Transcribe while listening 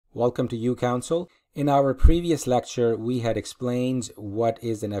Welcome to UCounsel. In our previous lecture, we had explained what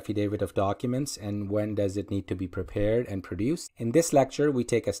is an affidavit of documents and when does it need to be prepared and produced. In this lecture, we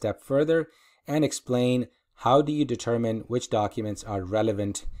take a step further and explain how do you determine which documents are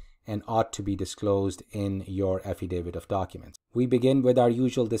relevant and ought to be disclosed in your affidavit of documents. We begin with our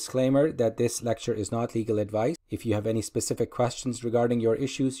usual disclaimer that this lecture is not legal advice. If you have any specific questions regarding your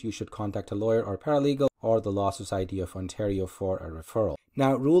issues, you should contact a lawyer or paralegal or the Law Society of Ontario for a referral.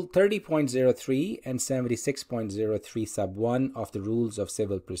 Now, Rule 30.03 and 76.03 sub 1 of the Rules of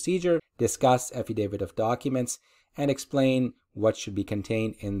Civil Procedure discuss affidavit of documents and explain what should be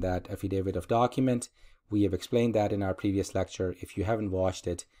contained in that affidavit of document. We have explained that in our previous lecture. If you haven't watched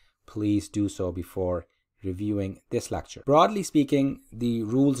it, please do so before reviewing this lecture. Broadly speaking, the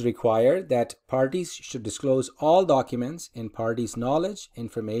rules require that parties should disclose all documents in parties' knowledge,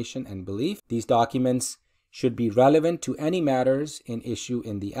 information, and belief. These documents should be relevant to any matters in issue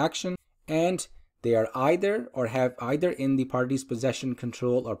in the action, and they are either or have either in the party's possession,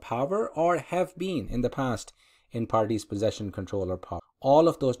 control, or power, or have been in the past in party's possession, control, or power. All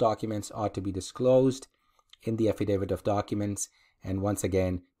of those documents ought to be disclosed in the affidavit of documents. And once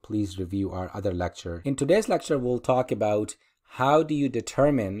again, please review our other lecture. In today's lecture, we'll talk about how do you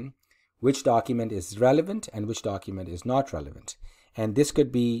determine which document is relevant and which document is not relevant. And this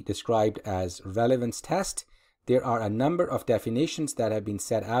could be described as relevance test. There are a number of definitions that have been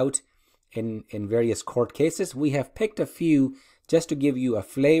set out in various court cases. We have picked a few just to give you a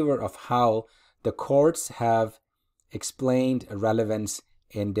flavor of how the courts have explained relevance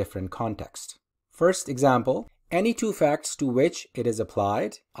in different contexts. First example, any two facts to which it is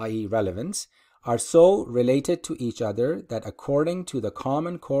applied, i.e. relevance, are so related to each other that according to the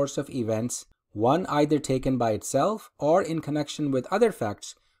common course of events, one either taken by itself or in connection with other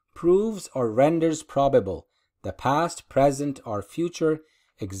facts proves or renders probable the past, present, or future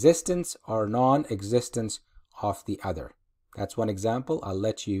existence or non-existence of the other. That's one example. I'll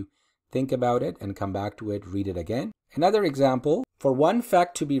let you think about it and come back to it, read it again. Another example, for one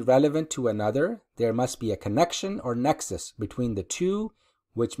fact to be relevant to another, there must be a connection or nexus between the two,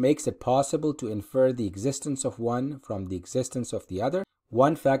 which makes it possible to infer the existence of one from the existence of the other.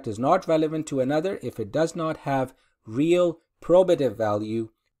 One fact is not relevant to another if it does not have real probative value.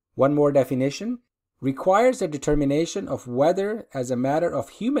 One more definition, requires a determination of whether, as a matter of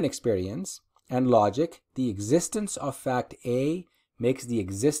human experience and logic, the existence of fact A makes the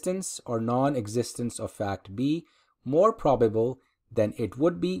existence or non-existence of fact B more probable than it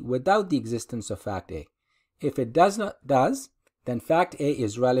would be without the existence of fact A. If it does, then fact A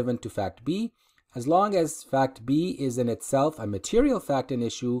is relevant to fact B, as long as fact B is in itself a material fact in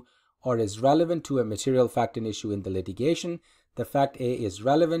issue or is relevant to a material fact in issue in the litigation, the fact A is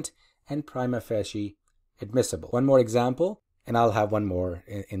relevant and prima facie admissible. One more example, and I'll have one more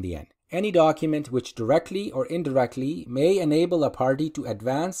in the end. Any document which directly or indirectly may enable a party to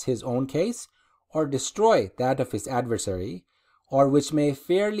advance his own case or destroy that of his adversary, or which may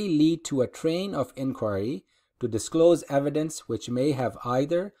fairly lead to a train of inquiry to disclose evidence which may have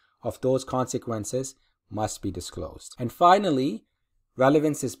either of those consequences, must be disclosed. And finally,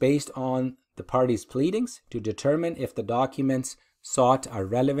 relevance is based on the party's pleadings. To determine if the documents sought are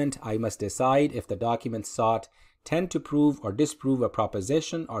relevant, I must decide if the documents sought tend to prove or disprove a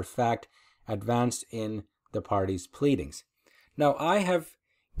proposition or fact advanced in the party's pleadings. Now, I have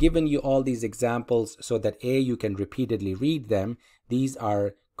given you all these examples so that A, you can repeatedly read them. These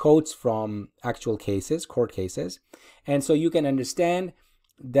are quotes from actual cases, court cases. And so you can understand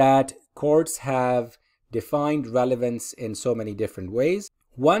that courts have defined relevance in so many different ways.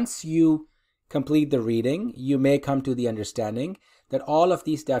 Once you complete the reading, you may come to the understanding that all of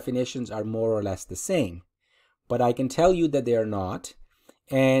these definitions are more or less the same. But I can tell you that they are not,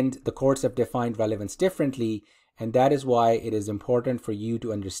 and the courts have defined relevance differently, and that is why it is important for you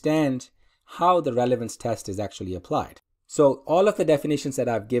to understand how the relevance test is actually applied. So all of the definitions that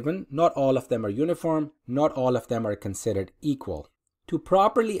I've given, not all of them are uniform, not all of them are considered equal. To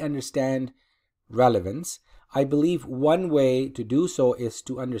properly understand relevance, I believe one way to do so is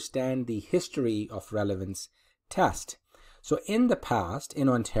to understand the history of relevance test. So in the past, in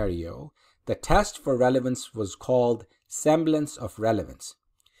Ontario, the test for relevance was called semblance of relevance.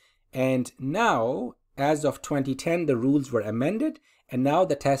 And now, as of 2010, the rules were amended, and now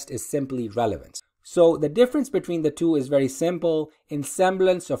the test is simply relevance. So the difference between the two is very simple. In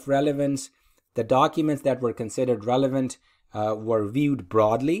semblance of relevance, the documents that were considered relevant were viewed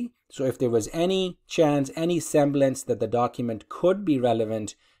broadly. So if there was any chance, any semblance that the document could be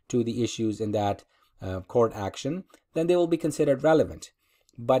relevant to the issues in that court action, then they will be considered relevant.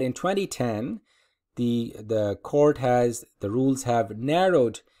 But in 2010, the rules have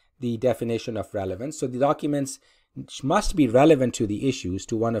narrowed the definition of relevance. So the documents must be relevant to the issues,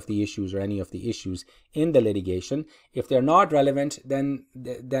 to one of the issues or any of the issues in the litigation. If they're not relevant, then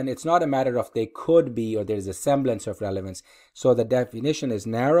it's not a matter of they could be or there's a semblance of relevance. So the definition is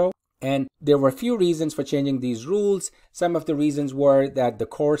narrow. And there were a few reasons for changing these rules. Some of the reasons were that the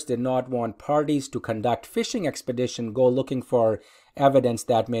courts did not want parties to conduct fishing expedition, go looking for evidence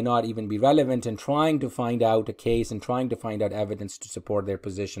that may not even be relevant and trying to find out a case and trying to find out evidence to support their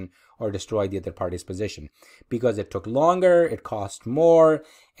position or destroy the other party's position. Because it took longer, it cost more,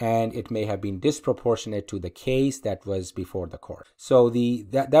 and it may have been disproportionate to the case that was before the court. So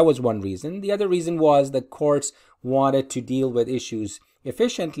that was one reason. The other reason was the courts wanted to deal with issues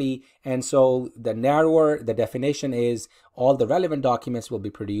efficiently, and so the narrower the definition is, all the relevant documents will be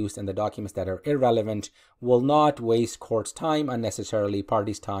produced, and the documents that are irrelevant will not waste courts' time unnecessarily,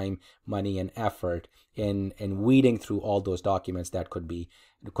 parties' time, money, and effort in weeding through all those documents that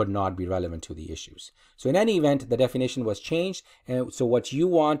could not be relevant to the issues. So in any event, the definition was changed, and so what you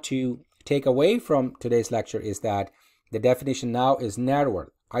want to take away from today's lecture is that the definition now is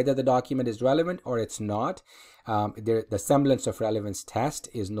narrower. Either the document is relevant or it's not. The semblance of relevance test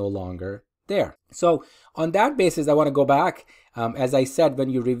is no longer there. So on that basis, I want to go back. As I said, when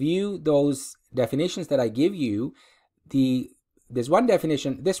you review those definitions that I give you, there's one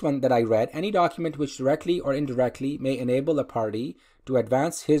definition, this one that I read: any document which directly or indirectly may enable a party to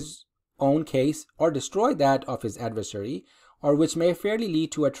advance his own case or destroy that of his adversary, or which may fairly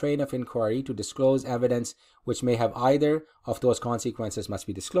lead to a train of inquiry to disclose evidence which may have either of those consequences must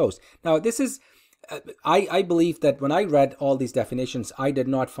be disclosed. Now, this is, I believe that when I read all these definitions, I did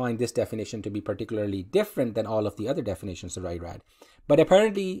not find this definition to be particularly different than all of the other definitions that I read. But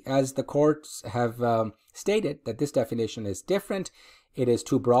apparently, as the courts have stated that this definition is different, it is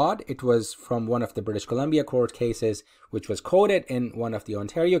too broad. It was from one of the British Columbia court cases, which was quoted in one of the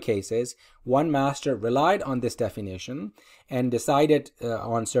Ontario cases. One master relied on this definition and decided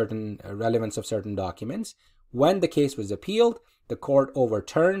on certain relevance of certain documents. When the case was appealed, the court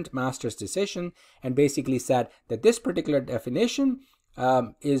overturned master's decision and basically said that this particular definition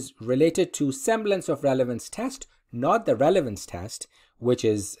is related to semblance of relevance test, not the relevance test, which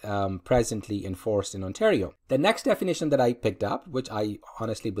is presently enforced in Ontario. The next definition that I picked up, which I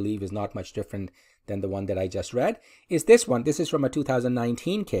honestly believe is not much different than the one that I just read, is this one. This is from a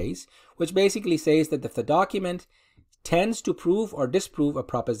 2019 case, which basically says that if the document tends to prove or disprove a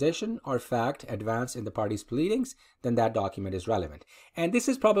proposition or fact advanced in the party's pleadings, then that document is relevant. And this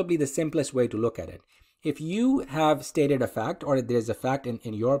is probably the simplest way to look at it. If you have stated a fact, or there's a fact in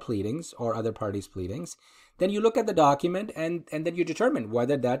your pleadings or other parties' pleadings, then you look at the document and then you determine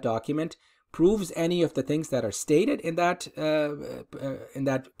whether that document proves any of the things that are stated in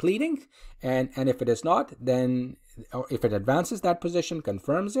that pleading, and if it is not, then, or if it advances that position,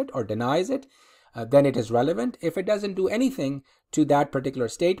 confirms it or denies it, then it is relevant. If it doesn't do anything to that particular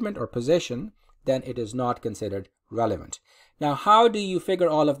statement or position, then it is not considered relevant. Now, how do you figure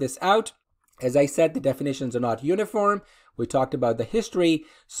all of this out? As I said, the definitions are not uniform. We talked about the history.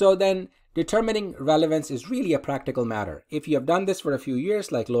 So then determining relevance is really a practical matter. If you have done this for a few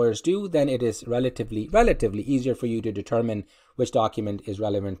years, like lawyers do, then it is relatively easier for you to determine which document is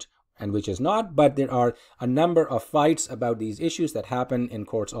relevant and which is not. But there are a number of fights about these issues that happen in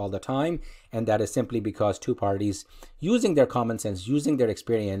courts all the time, and that is simply because two parties, using their common sense, using their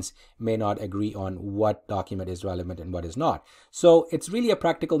experience, may not agree on what document is relevant and what is not. So it's really a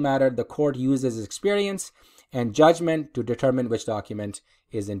practical matter. The court uses experience and judgment to determine which document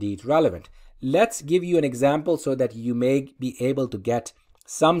is indeed relevant. Let's give you an example so that you may be able to get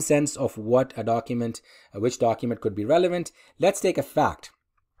some sense of what a document, which document could be relevant. Let's take a fact,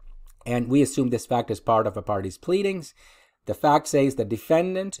 and we assume this fact is part of a party's pleadings. The fact says the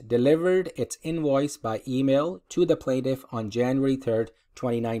defendant delivered its invoice by email to the plaintiff on January 3rd,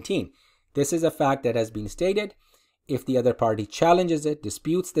 2019. This is a fact that has been stated. If the other party challenges it,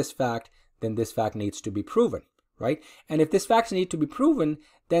 disputes this fact, then this fact needs to be proven, right? And if this fact needs to be proven,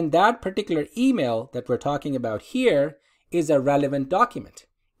 then that particular email that we're talking about here is a relevant document.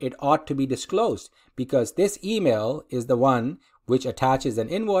 It ought to be disclosed because this email is the one which attaches an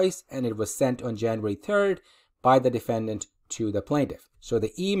invoice, and it was sent on January 3rd by the defendant to the plaintiff. So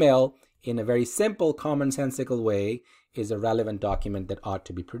the email, in a very simple, commonsensical way, is a relevant document that ought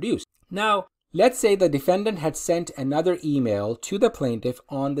to be produced. Now, let's say the defendant had sent another email to the plaintiff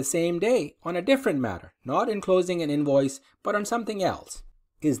on the same day on a different matter, not enclosing an invoice, but on something else.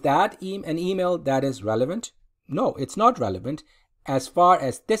 Is that an email that is relevant? No, it's not relevant as far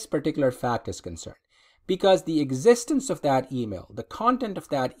as this particular fact is concerned, because the existence of that email, the content of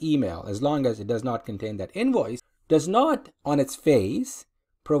that email, as long as it does not contain that invoice, does not on its face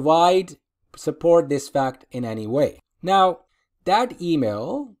support this fact in any way. Now, that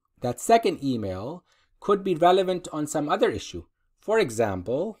email, that second email, could be relevant on some other issue. For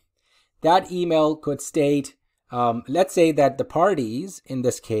example, that email could state, let's say that the parties, in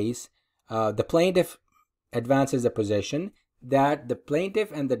this case, the plaintiff advances a position that the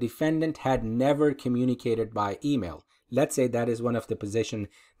plaintiff and the defendant had never communicated by email. Let's say that is one of the positions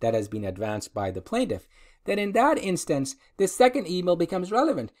that has been advanced by the plaintiff. Then in that instance, this second email becomes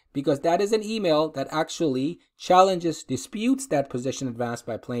relevant because that is an email that actually disputes that position advanced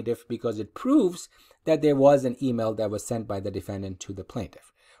by plaintiff because it proves that there was an email that was sent by the defendant to the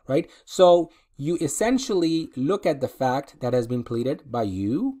plaintiff, right? So you essentially look at the fact that has been pleaded by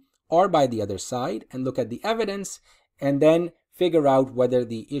you or by the other side and look at the evidence and then figure out whether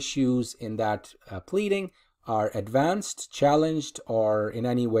the issues in that pleading are advanced, challenged, or in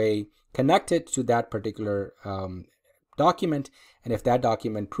any way connected to that particular document. And if that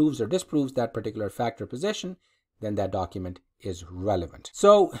document proves or disproves that particular fact or position, then that document is relevant.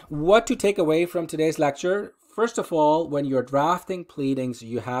 So what to take away from today's lecture? First of all, when you're drafting pleadings,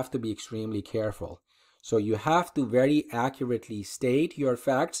 you have to be extremely careful. So you have to very accurately state your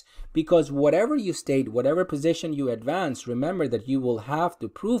facts because whatever you state, whatever position you advance, remember that you will have to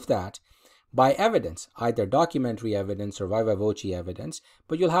prove that by evidence, either documentary evidence or viva voce evidence,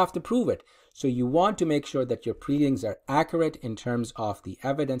 but you'll have to prove it. So you want to make sure that your pleadings are accurate in terms of the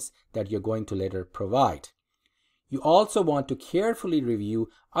evidence that you're going to later provide. You also want to carefully review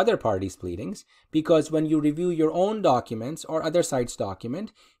other parties' pleadings because when you review your own documents or other side's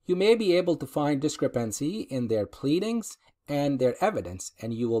document, you may be able to find discrepancy in their pleadings and their evidence,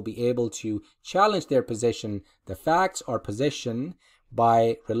 and you will be able to challenge their position, the facts or position,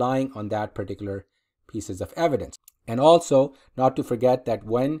 by relying on that particular pieces of evidence. And also, not to forget that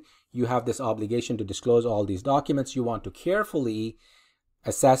when you have this obligation to disclose all these documents, you want to carefully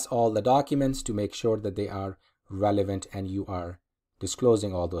assess all the documents to make sure that they are relevant and you are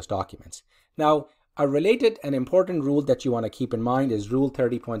disclosing all those documents. Now, a related and important rule that you want to keep in mind is Rule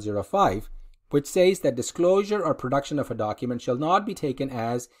 30.05, which says that disclosure or production of a document shall not be taken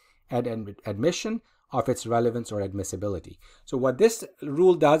as an admission of its relevance or admissibility. So what this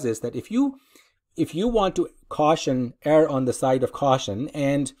rule does is that if you want to err on the side of caution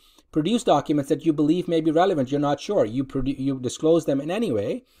and produce documents that you believe may be relevant, you're not sure, you disclose them in any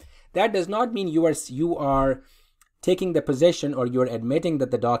way, that does not mean you are taking the position or you're admitting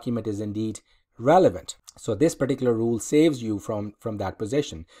that the document is indeed relevant. So this particular rule saves you from that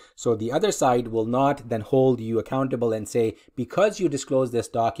position. So the other side will not then hold you accountable and say, because you disclosed this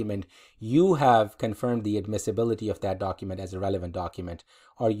document, you have confirmed the admissibility of that document as a relevant document,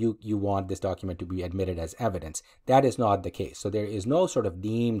 or you want this document to be admitted as evidence. That is not the case. So there is no sort of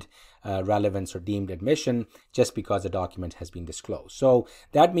deemed relevance or deemed admission just because a document has been disclosed. So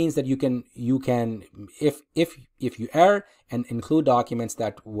that means that you can if you err and include documents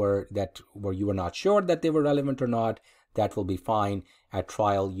that you were not sure that they were relevant or not, that will be fine. At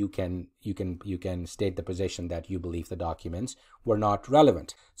trial, you can state the position that you believe the documents were not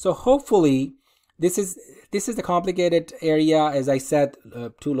relevant. So hopefully, this is a complicated area. As I said,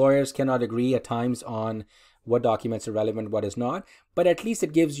 two lawyers cannot agree at times on what documents are relevant, what is not. But at least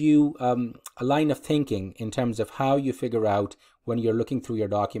it gives you a line of thinking in terms of how you figure out when you're looking through your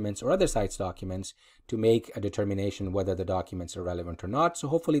documents or other sites' documents to make a determination whether the documents are relevant or not. So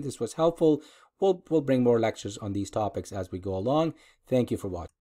hopefully this was helpful. We'll bring more lectures on these topics as we go along. Thank you for watching.